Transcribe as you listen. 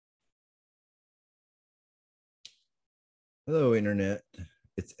Hello, Internet.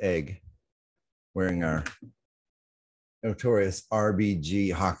 It's Egg wearing our notorious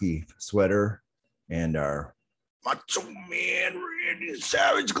RBG hockey sweater and our Macho Man Randy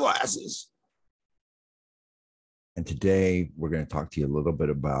Savage glasses. And today we're going to talk to you a little bit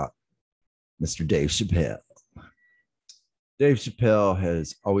about Mr. Dave Chappelle. Dave Chappelle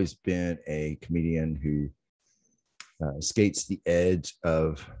has always been a comedian who skates the edge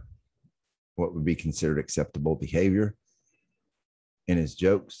of what would be considered acceptable behavior in his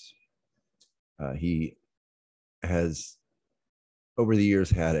jokes. He has, over the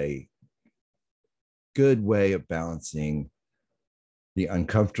years, had a good way of balancing the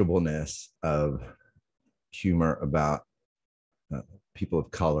uncomfortableness of humor about people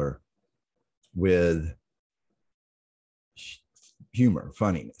of color with humor,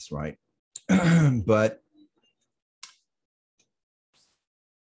 funniness, right? But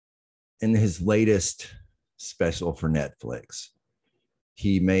in his latest special for Netflix,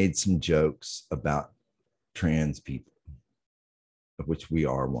 he made some jokes about trans people, of which we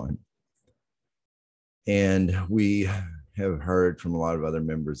are one. And we have heard from a lot of other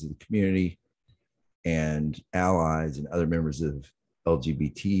members of the community and allies and other members of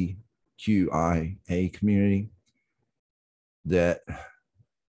LGBTQIA community that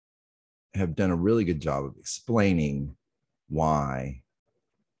have done a really good job of explaining why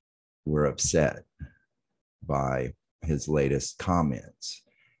we're upset by his latest comments.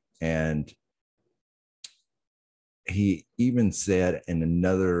 And he even said in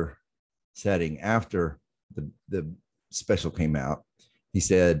another setting after the special came out, he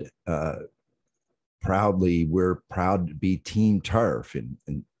said, proudly, we're proud to be Team TERF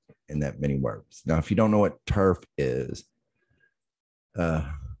in that many words. Now, if you don't know what TERF is,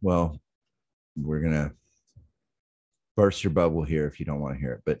 well, we're going to burst your bubble here if you don't want to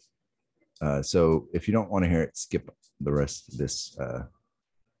hear it. But so if you don't want to hear it, skip the rest of this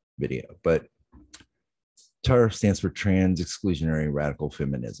video. But TERF stands for Trans Exclusionary Radical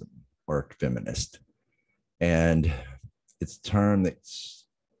Feminism, or feminist. And it's a term that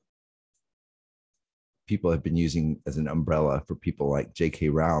people have been using as an umbrella for people like J.K.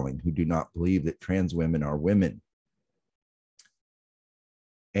 Rowling, who do not believe that trans women are women.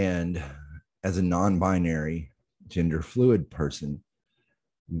 And as a non-binary, gender fluid person,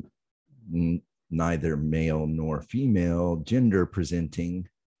 neither male nor female gender presenting,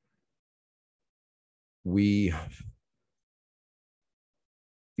 we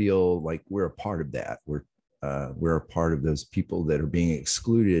feel like we're a part of that. We're a part of those people that are being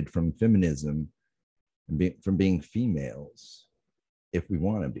excluded from feminism and from being females if we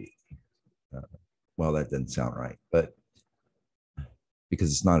want to be. Well, that doesn't sound right, but because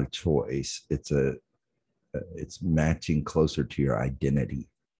it's not a choice, it's matching closer to your identity.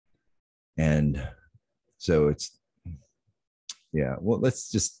 And so it's, yeah, well,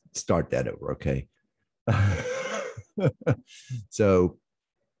 let's just start that over, okay? So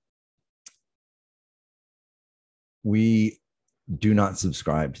we do not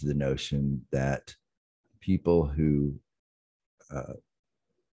subscribe to the notion that people who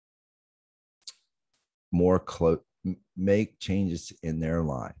make changes in their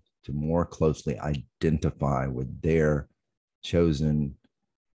life to more closely identify with their chosen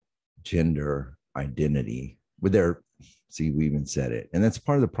gender identity, with their, see, we even said it. And that's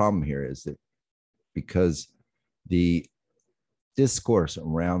part of the problem here, is that because the discourse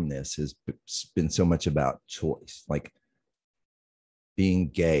around this has been so much about choice, like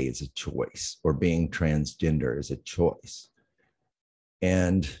being gay is a choice, or being transgender is a choice.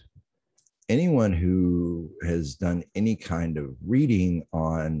 And anyone who has done any kind of reading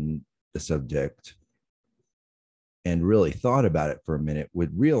on the subject and really thought about it for a minute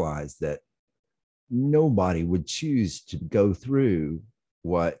would realize that nobody would choose to go through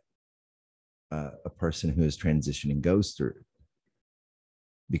what a person who is transitioning goes through,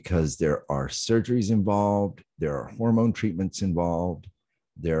 because there are surgeries involved, there are hormone treatments involved,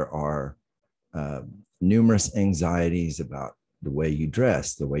 there are numerous anxieties about the way you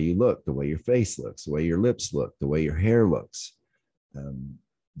dress, the way you look, the way your face looks, the way your lips look, the way your hair looks,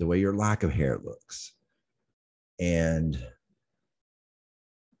 the way your lack of hair looks. And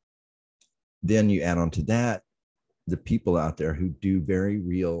then you add on to that the people out there who do very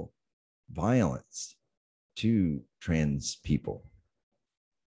real violence to trans people,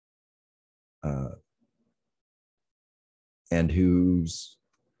 and whose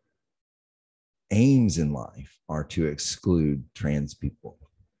aims in life are to exclude trans people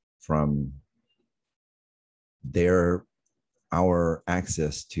from our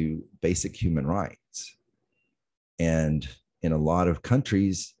access to basic human rights. And in a lot of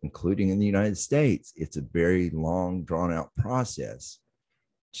countries, including in the United States, it's a very long, drawn out process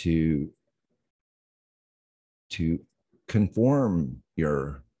to conform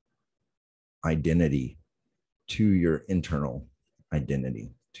your identity to your internal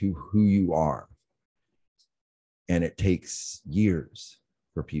identity, to who you are. And it takes years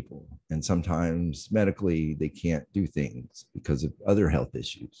for people. And sometimes medically, they can't do things because of other health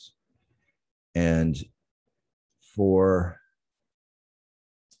issues. And for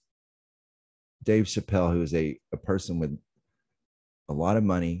Dave Chappelle, who is a person with a lot of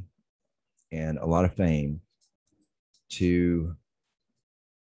money and a lot of fame, to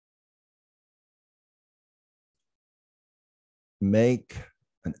make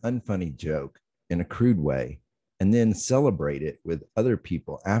an unfunny joke in a crude way and then celebrate it with other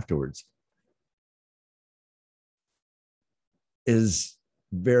people afterwards is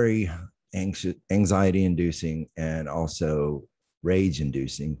very anxiety inducing and also rage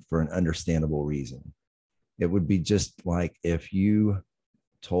inducing for an understandable reason. It would be just like if you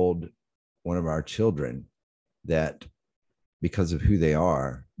told one of our children that because of who they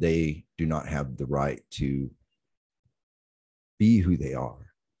are, they do not have the right to be who they are.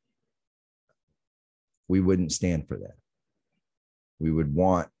 We wouldn't stand for that. We would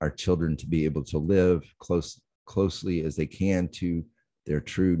want our children to be able to live closely as they can to their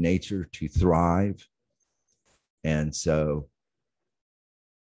true nature, to thrive. And so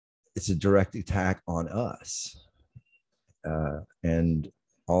it's a direct attack on us and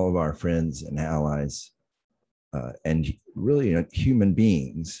all of our friends and allies and really human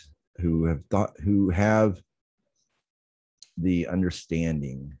beings who have the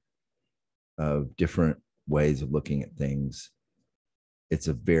understanding of different ways of looking at things. It's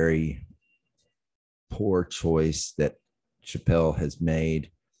a very poor choice that Chappelle has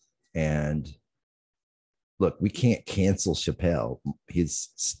made. And look, we can't cancel Chappelle. His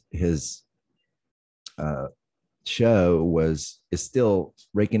show is still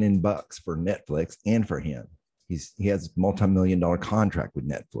raking in bucks for Netflix and for him. He has a multi-million-dollar contract with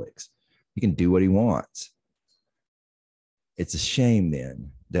Netflix. He can do what he wants. It's a shame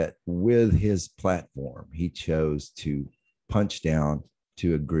then that with his platform, he chose to punch down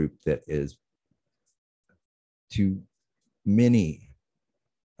to a group that is to many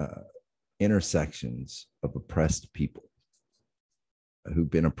intersections of oppressed people who've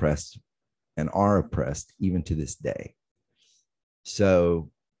been oppressed and are oppressed even to this day.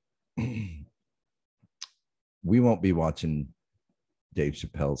 So we won't be watching Dave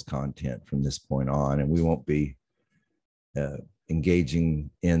Chappelle's content from this point on, and we won't be engaging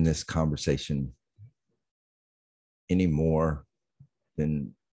in this conversation any more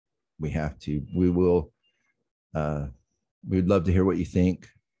than we have to. We'd love to hear what you think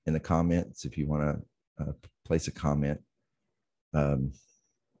in the comments if you want to place a comment.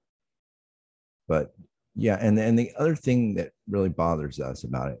 But yeah, and the other thing that really bothers us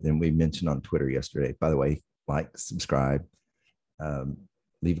about it, and we mentioned on Twitter yesterday, by the way, like, subscribe,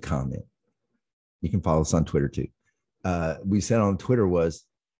 leave a comment. You can follow us on Twitter too. We said on Twitter was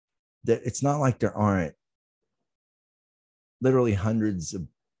that it's not like there aren't literally hundreds of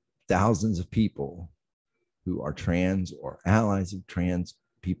thousands of people who are trans or allies of trans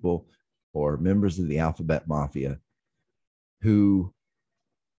people or members of the alphabet mafia who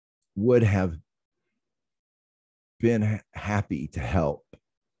would have been happy to help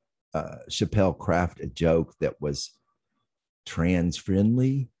Chappelle craft a joke that was trans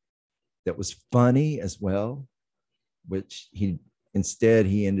friendly, that was funny as well, which he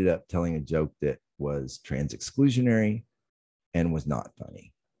ended up telling a joke that was trans exclusionary and was not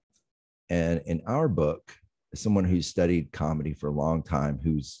funny. And in our book, as someone who's studied comedy for a long time,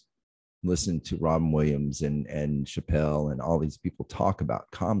 who's listened to Robin Williams and Chappelle and all these people talk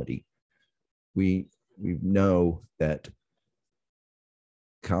about comedy, we know that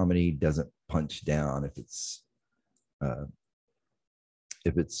comedy doesn't punch down if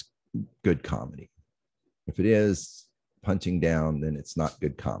it's good comedy. If it is punching down, then it's not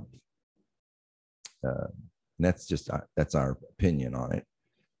good comedy. And that's our opinion on it.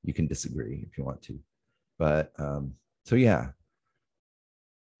 You can disagree if you want to, but so yeah,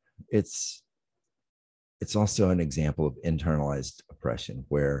 it's also an example of internalized oppression,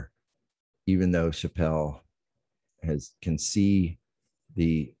 where even though Chappelle can see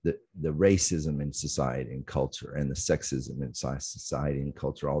the racism in society and culture and the sexism in society and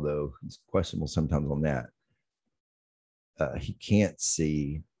culture, although he's questionable sometimes on that, he can't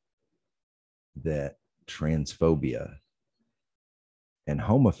see that transphobia and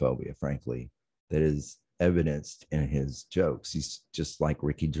homophobia, frankly, that is evidenced in his jokes. He's just like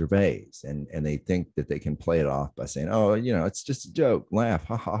Ricky Gervais, and they think that they can play it off by saying, "Oh, you know, it's just a joke, laugh,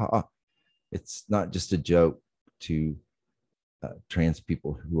 ha ha ha." It's not just a joke to trans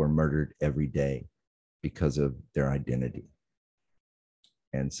people who are murdered every day because of their identity.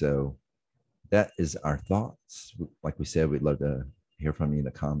 And so that is our thoughts. Like we said, we'd love to hear from you in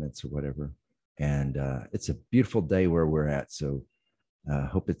the comments or whatever. And it's a beautiful day where we're at. So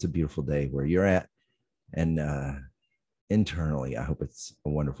hope it's a beautiful day where you're at. And internally, I hope it's a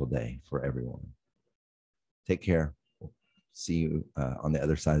wonderful day for everyone. Take care. See you on the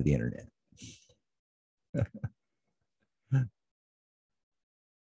other side of the internet.